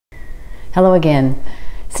Hello again.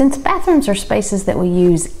 Since bathrooms are spaces that we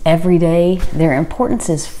use every day, their importance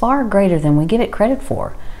is far greater than we give it credit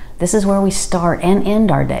for. This is where we start and end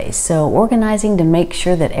our days, so organizing to make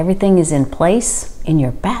sure that everything is in place in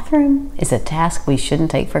your bathroom is a task we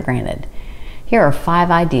shouldn't take for granted. Here are 5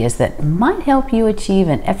 ideas that might help you achieve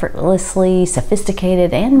an effortlessly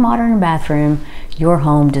sophisticated and modern bathroom your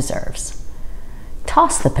home deserves.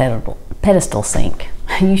 Toss the pedestal sink.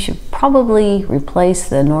 You should probably replace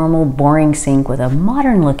the normal boring sink with a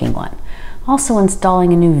modern looking one. Also,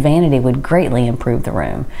 installing a new vanity would greatly improve the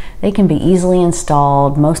room. They can be easily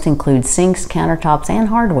installed. Most include sinks, countertops, and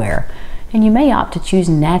hardware. And you may opt to choose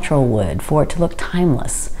natural wood for it to look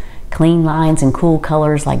timeless. Clean lines and cool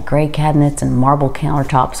colors like gray cabinets and marble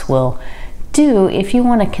countertops will do if you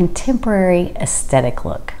want a contemporary aesthetic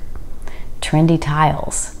look. Trendy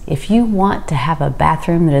tiles. If you want to have a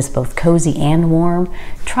bathroom that is both cozy and warm,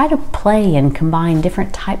 try to play and combine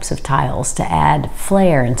different types of tiles to add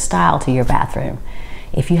flair and style to your bathroom.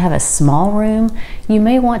 If you have a small room, you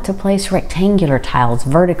may want to place rectangular tiles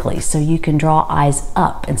vertically so you can draw eyes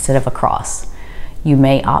up instead of across. You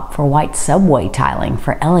may opt for white subway tiling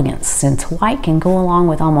for elegance, since white can go along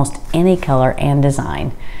with almost any color and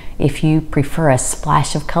design. If you prefer a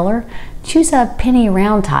splash of color, choose a penny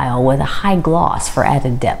round tile with a high gloss for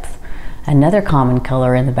added depth. Another common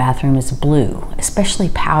color in the bathroom is blue, especially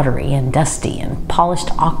powdery and dusty and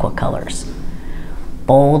polished aqua colors.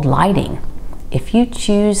 Bold lighting. If you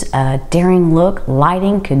choose a daring look,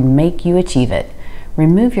 lighting could make you achieve it.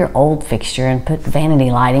 Remove your old fixture and put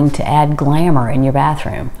vanity lighting to add glamour in your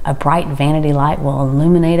bathroom. A bright vanity light will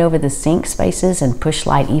illuminate over the sink spaces and push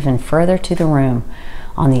light even further to the room.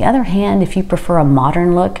 On the other hand, if you prefer a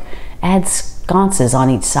modern look, add sconces on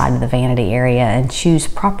each side of the vanity area and choose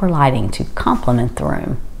proper lighting to complement the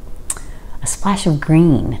room. A splash of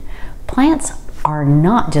green. Plants are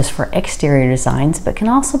not just for exterior designs, but can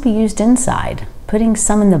also be used inside. Putting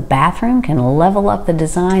some in the bathroom can level up the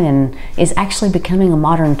design and is actually becoming a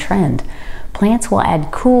modern trend. Plants will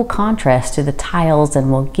add cool contrast to the tiles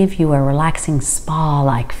and will give you a relaxing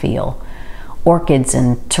spa-like feel. Orchids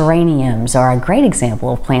and terrariums are a great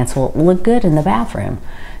example of plants will look good in the bathroom,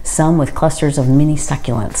 some with clusters of mini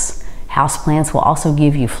succulents. Houseplants will also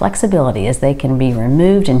give you flexibility as they can be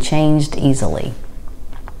removed and changed easily.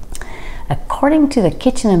 According to the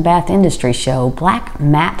Kitchen and Bath Industry Show, black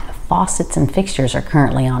matte faucets and fixtures are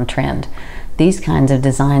currently on trend. These kinds of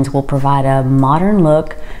designs will provide a modern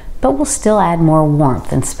look, but will still add more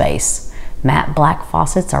warmth and space. Matte black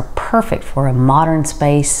faucets are perfect for a modern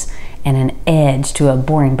space and an edge to a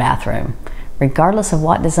boring bathroom. Regardless of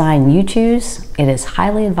what design you choose, it is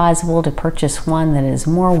highly advisable to purchase one that is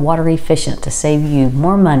more water efficient to save you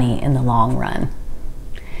more money in the long run.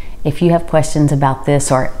 If you have questions about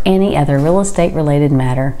this or any other real estate related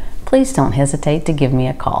matter, please don't hesitate to give me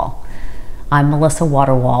a call. I'm Melissa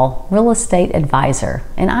Waterwall, Real Estate Advisor,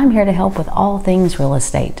 and I'm here to help with all things real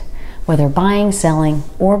estate. Whether buying, selling,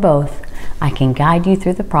 or both, I can guide you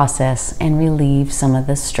through the process and relieve some of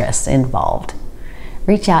the stress involved.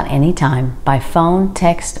 Reach out anytime by phone,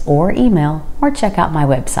 text, or email, or check out my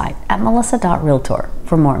website at melissa.realtor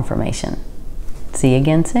for more information. See you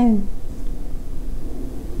again soon.